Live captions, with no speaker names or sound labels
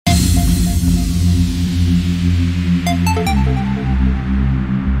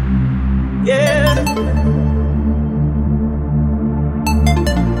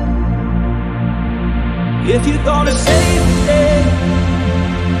if you're gonna save the day,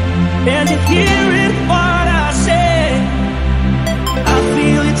 and you're hearing what I say, I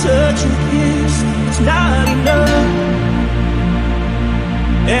feel your touch and kiss, it's not enough.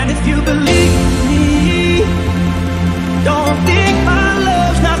 And if you believe me, don't think my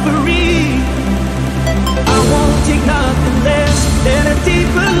love's not free. I won't take nothing less than a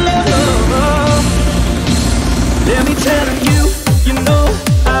deeper love. Let me tell you, you know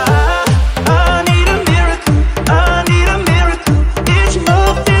I need a miracle, I need a miracle. It's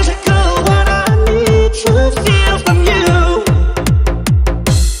more physical what I need to feel from you.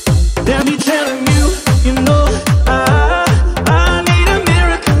 Let me tell you, you know I need a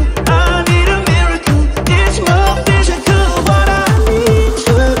miracle, I need a miracle. It's more physical what I need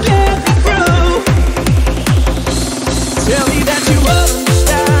to get me through. Tell me that you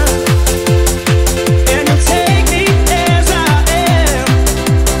understand, and you'll take me as I am.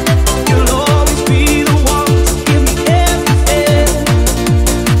 You'll always be the one to give me everything,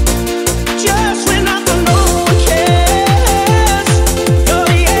 just when I thought no one cares. You're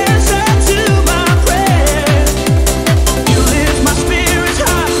the answer to my prayer. You lift my spirits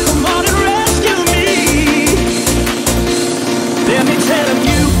high, come on and rescue me. Let me tell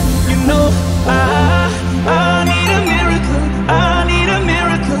you, you know I need a miracle, I need a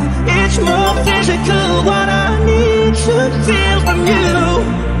miracle. It's more physical what I need to feel from you.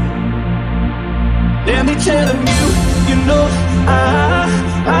 Let me tell you, you know I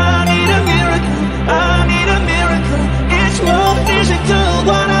need a miracle, I need a miracle. It's more physical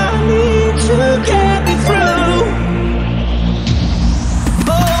what I need to get me through.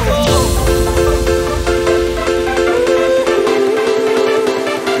 Oh.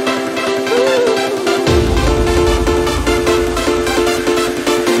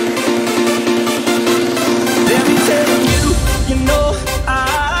 Let me tell you, you know I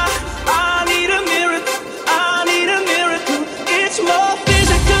need a miracle, I need a miracle. It's more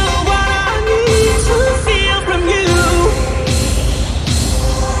physical what I need to feel from you.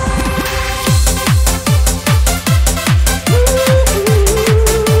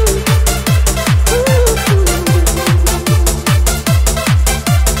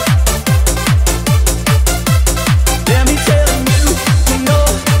 Let me tell you, you know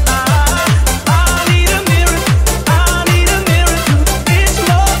I need a miracle, I need a miracle. It's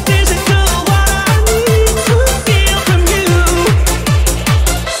more physical what I need to feel from you.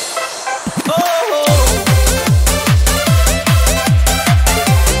 Oh.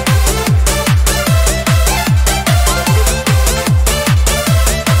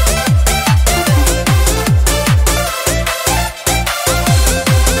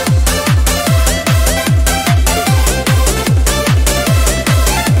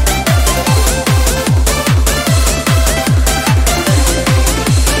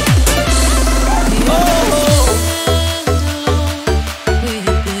 With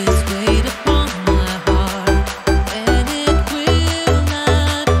this weight upon my heart, and it will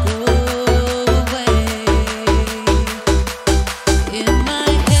not go away. In my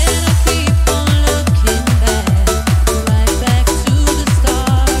head I keep on looking back, right back to the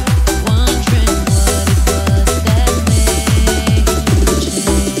start, wondering what it was that made you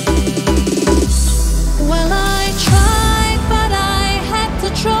change. Well, I tried, but I had to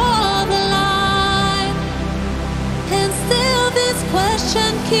draw the line. And still this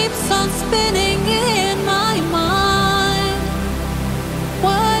question keeps on spinning in my mind.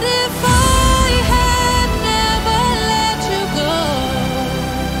 What if I had never let you go?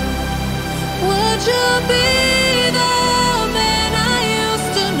 Would you be the man I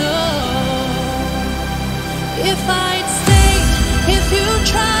used to know? If I'd stayed, if you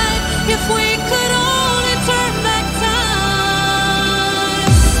tried, if we could only turn back time.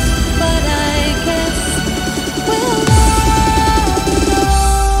 But I guess we'll never know.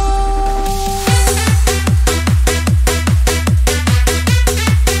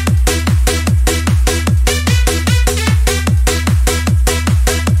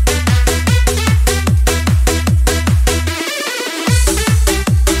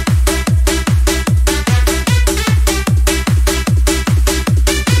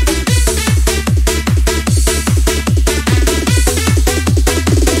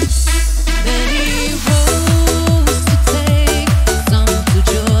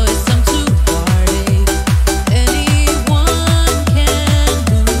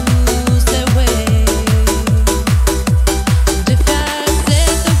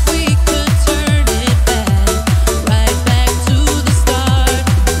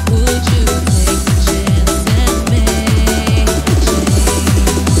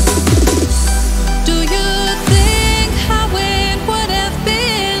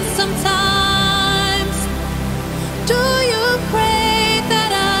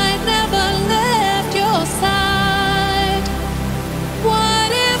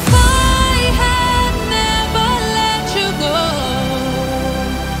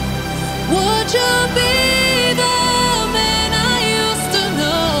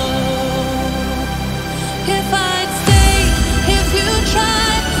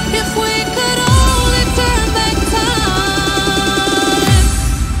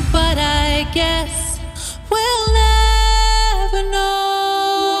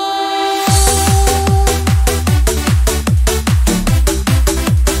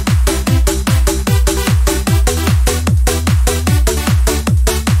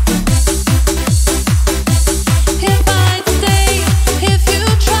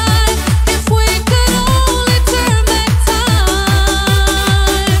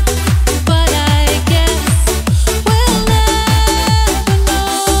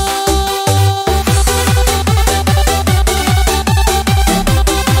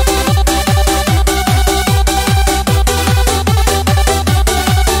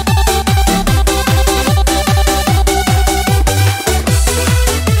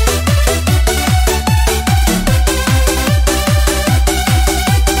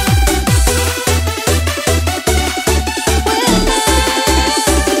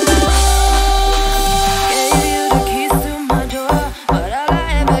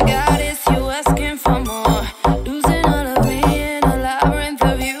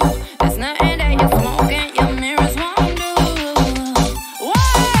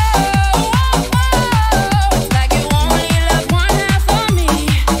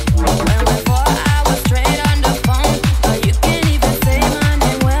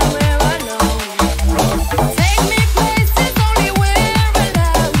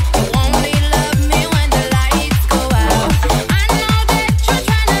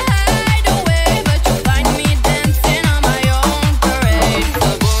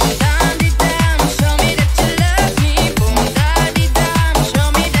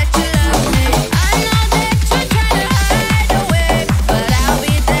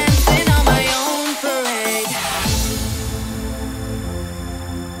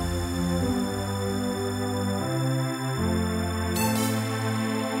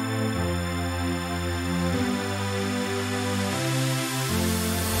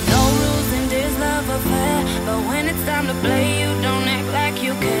 But when it's time to play, you don't act like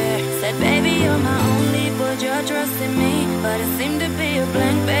you care. Said, baby, you're my only, put your trust in me. But it seemed to be a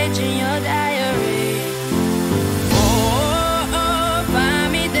blank page in your diary. Oh, oh,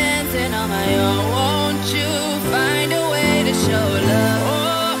 find me dancing on my own. Won't you find a way to show love?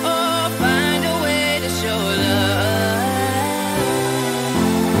 Oh, oh, find a way to show love.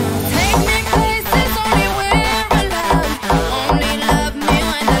 Take me places only we're allowed. Only love me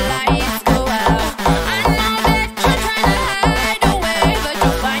when the lights go out. I know that you're trying to hide away, but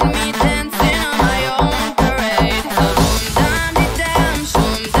you'll find me dancing on my own parade. So boom, dum, de, dum,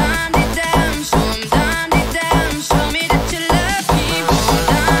 shoom,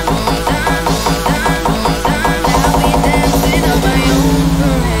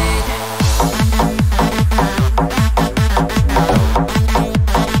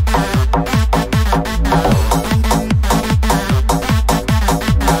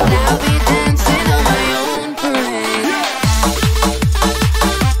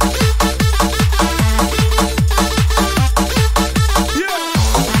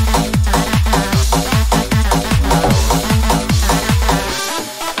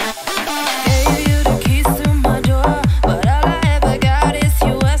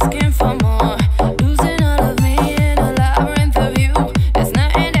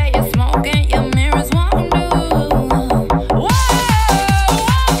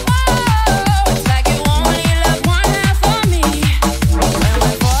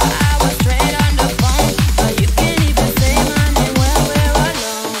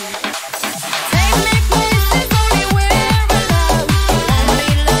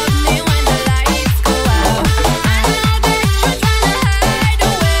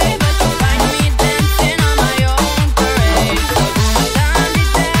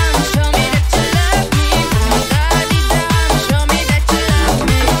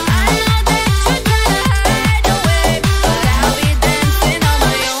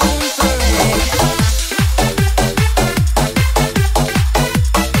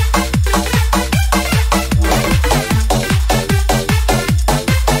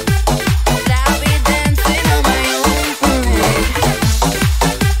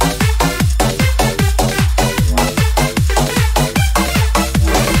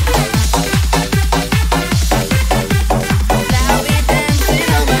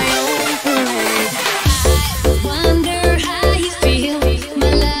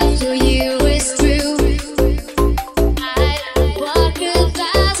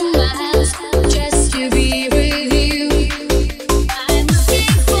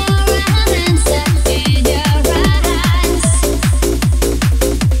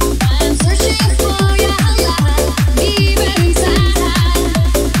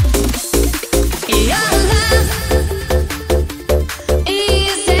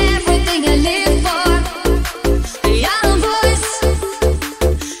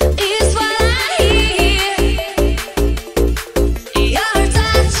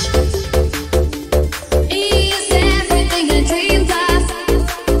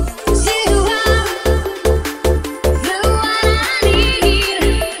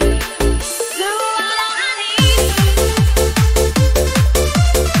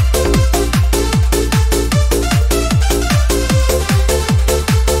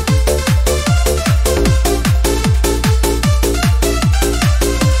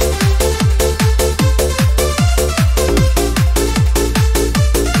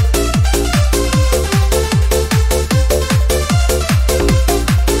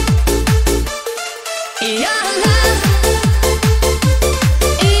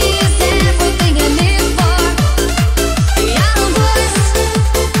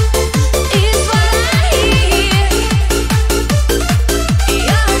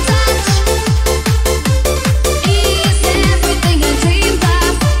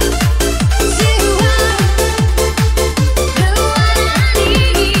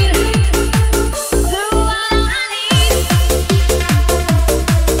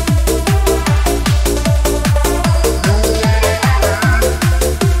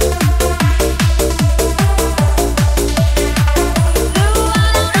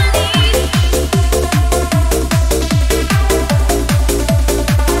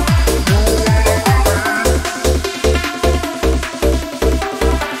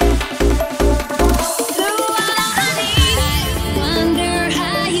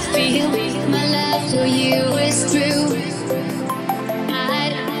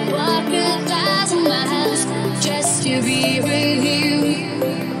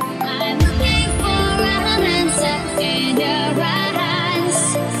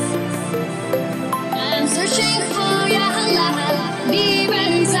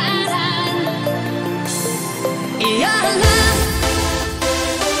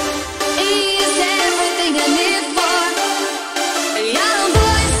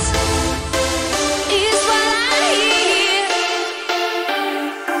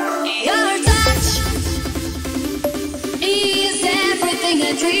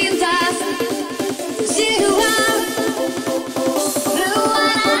 tintas. You are the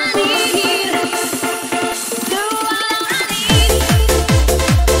one I need. The one I need.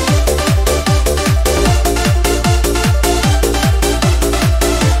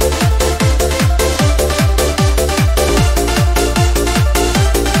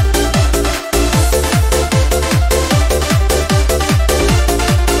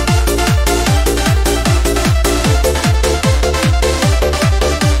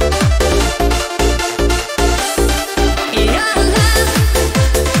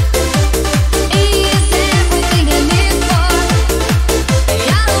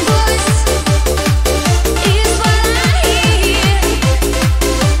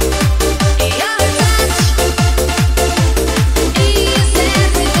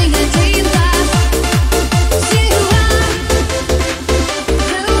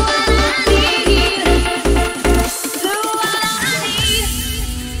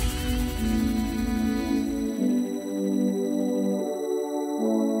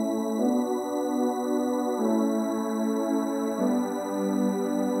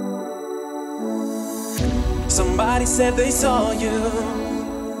 Somebody said they saw you.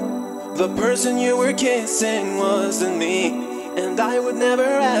 The person you were kissing wasn't me, and I would never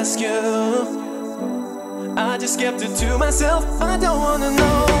ask you. I just kept it to myself. I don't wanna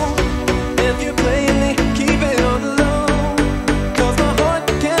know if you're playing me. Keep it on the low, 'cause my heart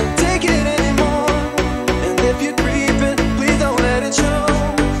can't take it anymore. And if you're creeping, please don't let it show.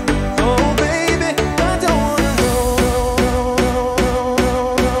 Oh baby, I don't wanna know.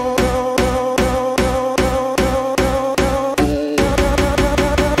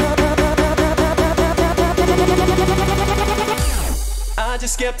 I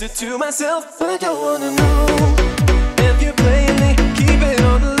just kept it to myself. I don't wanna know if you're playing me. Keep it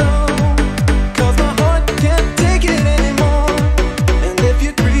on the low, 'cause my heart can't take it anymore. And if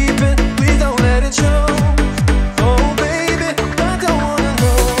you're creeping, please don't let it show. Oh baby, I don't wanna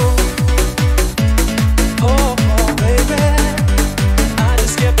know. Oh baby, I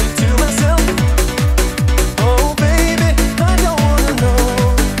just kept it to myself. Oh baby, I don't wanna know.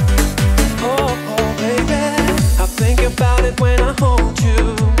 Oh baby, I think about it when I hold you.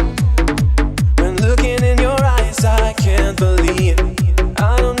 When looking in your eyes, I can't believe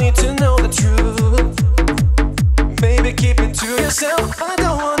I don't need to know the truth. Baby, keep it to yourself. I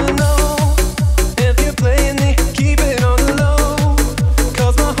don't wanna know if you're playing me. Keep it on the low,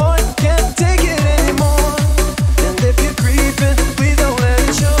 'cause my heart can't take it anymore. And if you're creeping, please don't let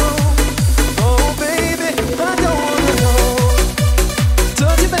it show. Oh baby, I don't wanna know.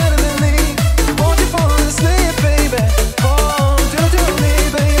 Touch you better than me. Won't you fall asleep, baby? Oh, do me,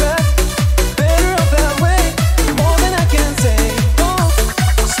 baby. Better up that way, more than I can say. Oh,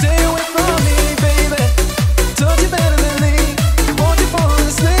 stay away from me, baby. Touch you better than me. Won't you fall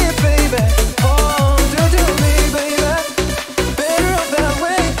asleep, baby? Oh, do me, baby. Better up that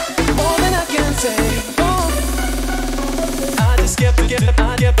way, more than I can say. Oh, I just kept it,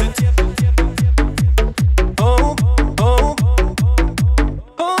 I kept it. Oh, oh,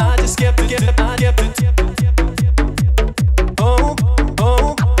 oh, I just kept it, I kept it. Oh,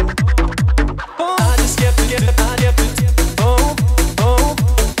 oh, oh, I just kept it, I kept it. Oh, oh,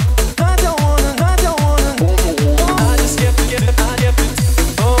 I don't wanna, I don't wanna. Oh, I just kept it, I kept it.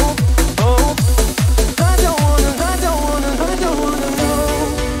 Oh, oh, I don't wanna, I don't wanna, I don't wanna know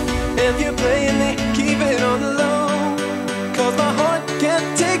if you're playing me. Keep it on the low, 'cause my heart can't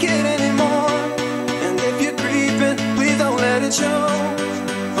take it anymore. And if you're creeping, please don't let it show.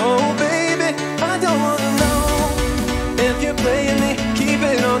 Oh baby, I don't wanna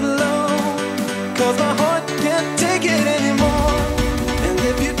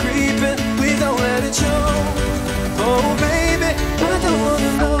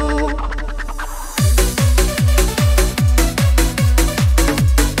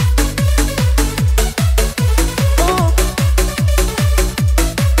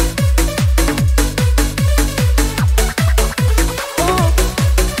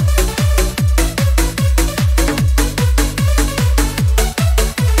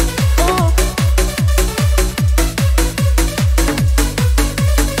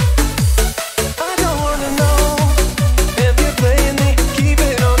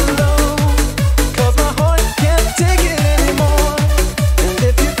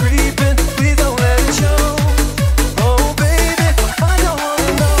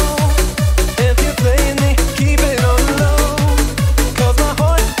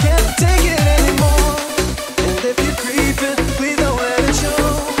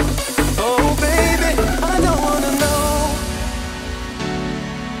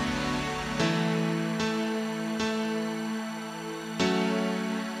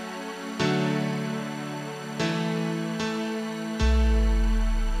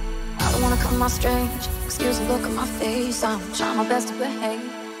am I strange? Excuse the look on my face. I'm trying my best to behave.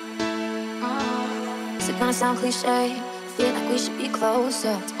 Is it gonna sound cliche? Feel like we should be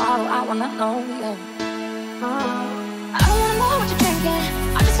closer. Tomorrow I wanna know you. I don't wanna know what you're drinking.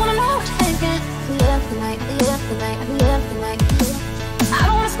 I just wanna know what you're thinking. We live the night, we live the night, we live the night. I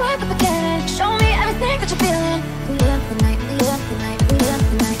don't wanna split the beginning. Show me everything that you're feeling. We live the night, we live the night, we live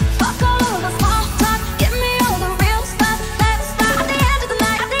the night. Fuck all of the small talk. Give me all the real stuff. Let's start at the end of the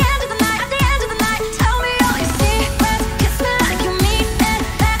night, at the end of the night, at the end of the night. Tell me all your secrets. Kiss me like you mean it.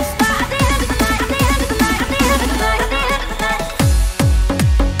 Let's start at the end of the night, at the end of the night, at the end of the night, at the end of the night. The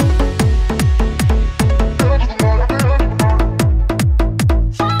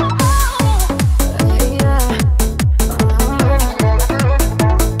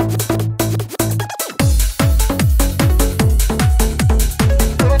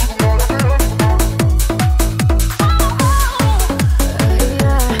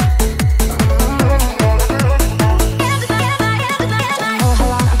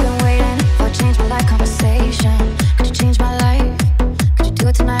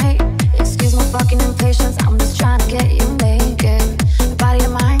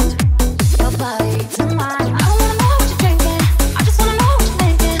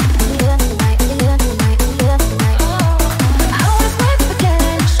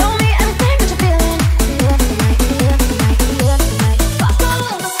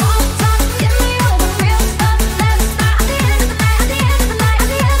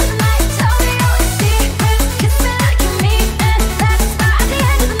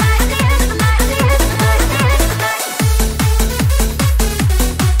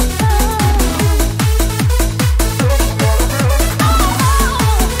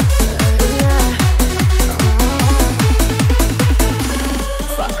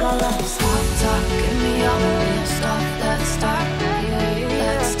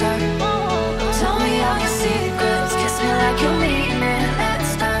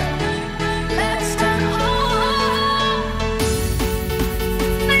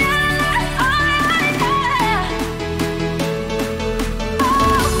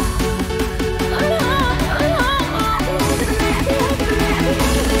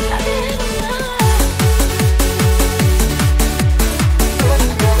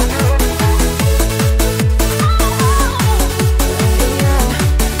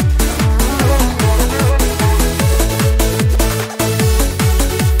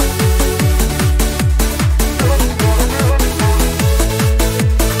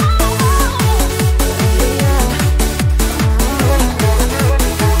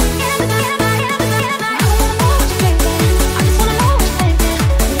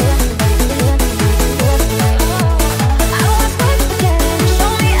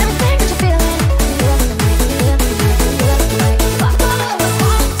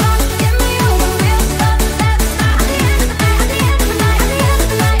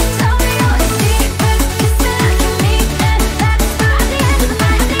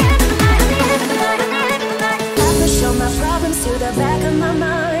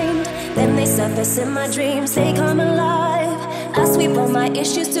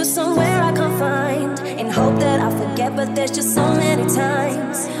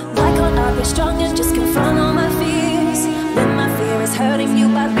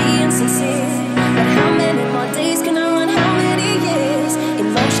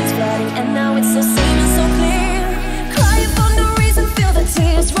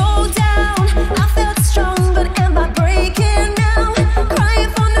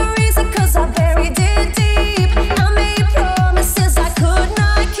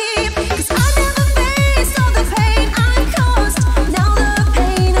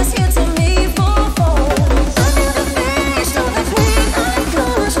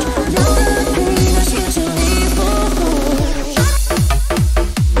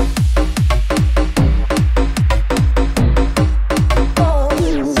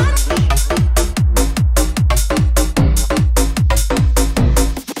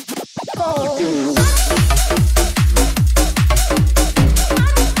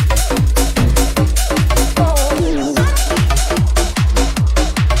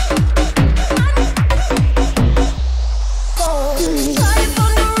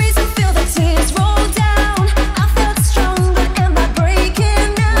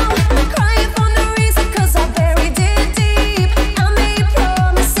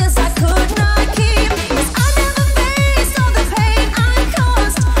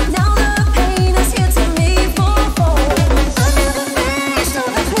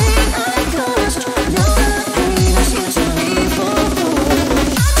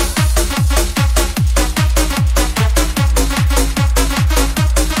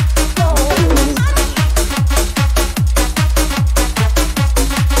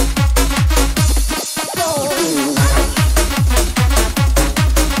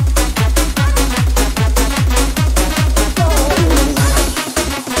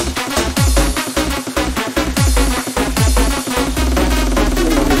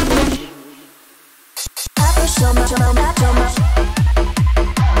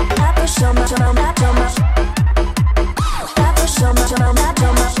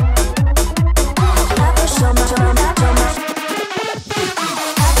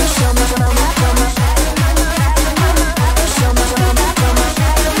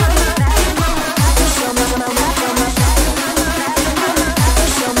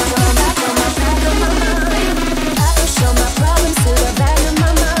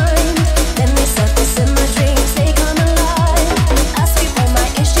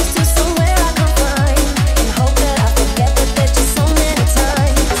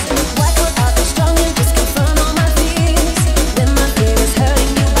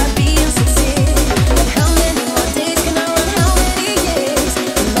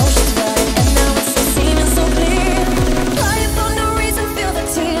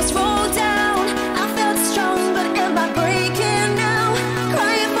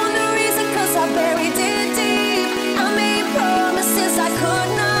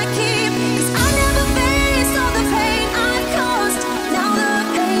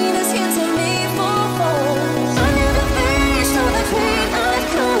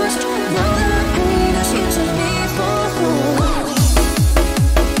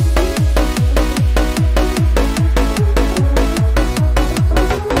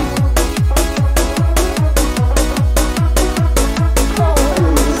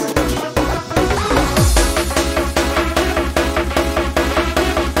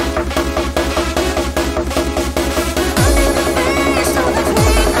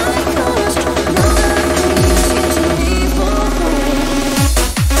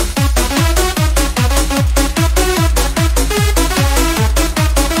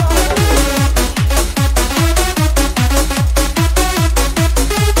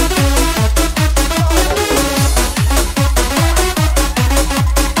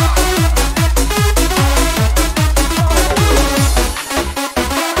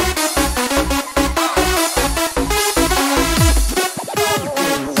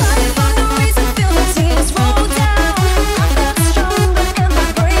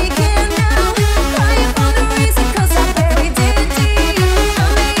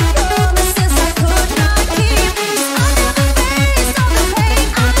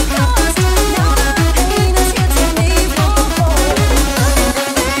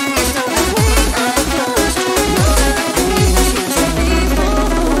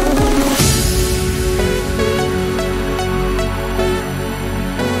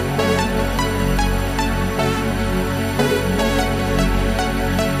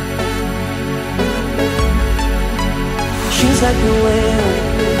wind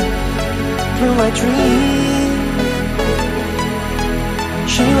through my dreams.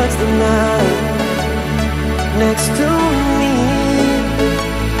 She likes the night next to me.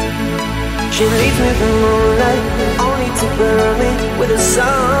 She leaves me the moonlight, only to burn me with the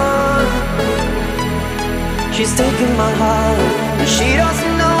sun. She's taking my heart, but she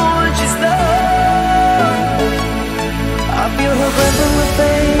doesn't know what she's done. I feel her breath on my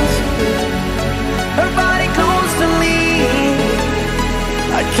face, her body close to me.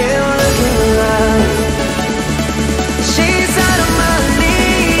 I can't look in her eyes. She's out of my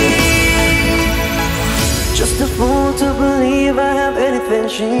league. Just a fool to believe I have anything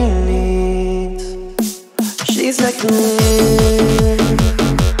she needs. She's like the wind.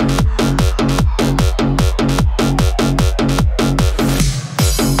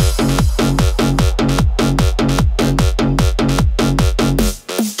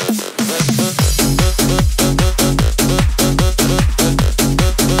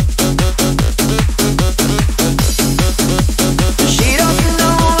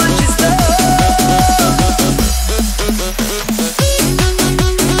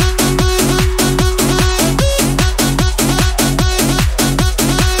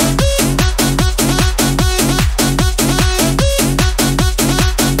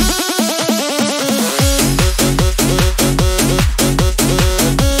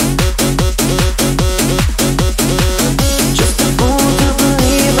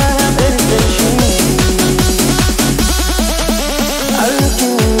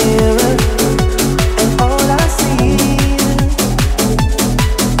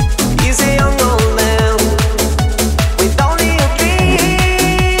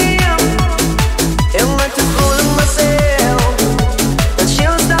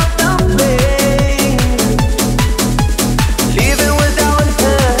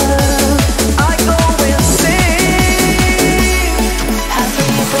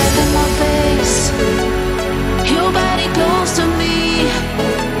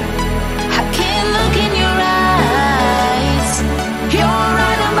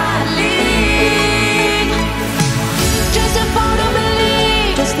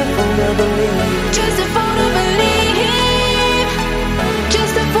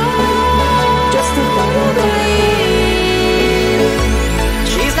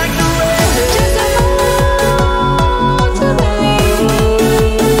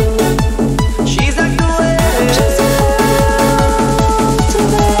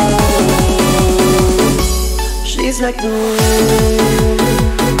 Like the wind.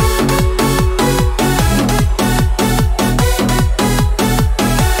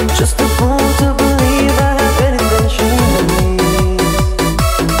 Just a fool to believe I have anything she needs.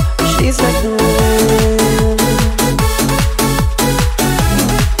 She's like the wind.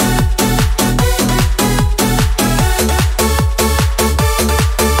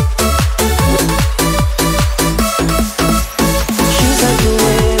 She's like the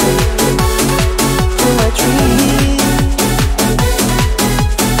wind through my dreams.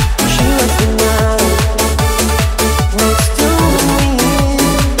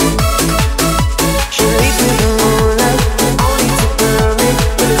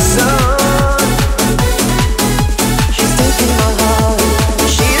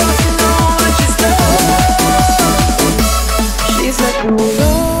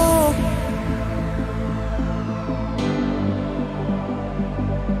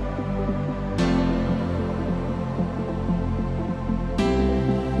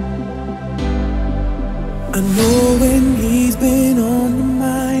 I know when he's been on your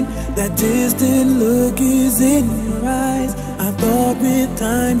mind, that distant look is in your eyes. I thought with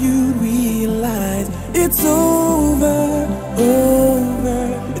time you'd realize it's over,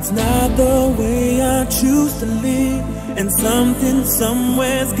 over. It's not the way I choose to live, and something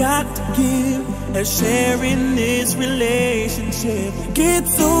somewhere's got to give as sharing this relationship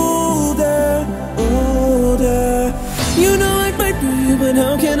gets older, older. You know I'd fight for you, but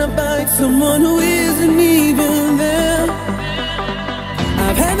how can I fight someone who isn't even there?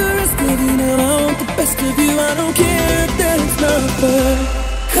 I've had the rest of you, now I want the best of you. I don't care if there's nothing,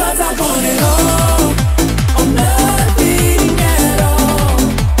 'cause I want it all or nothing at all.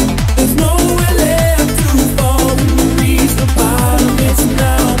 There's nowhere left to fall when you reach the bottom. It's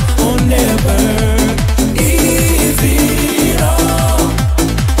now or never. Is it all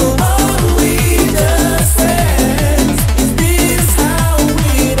or are we just friends? Is this how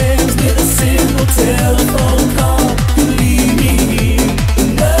it ends with a simple telephone call? You leave me here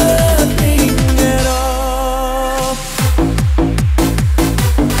with nothing at all.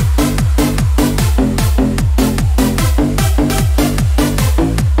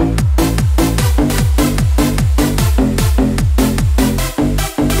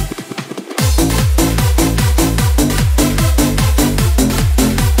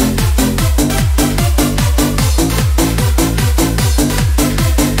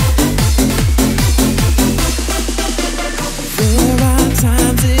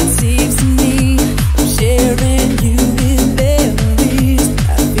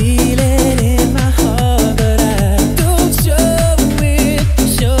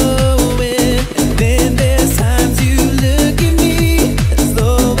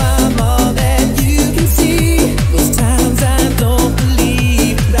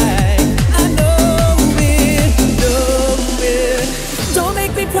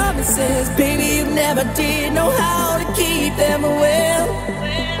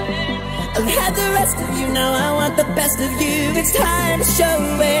 had the rest of you, now I want the best of you. It's time to show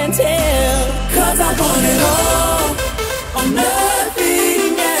and tell. 'Cause I want it all, or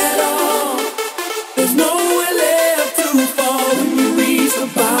nothing at all. There's nowhere left to fall when you reach the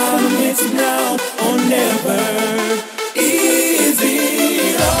bottom.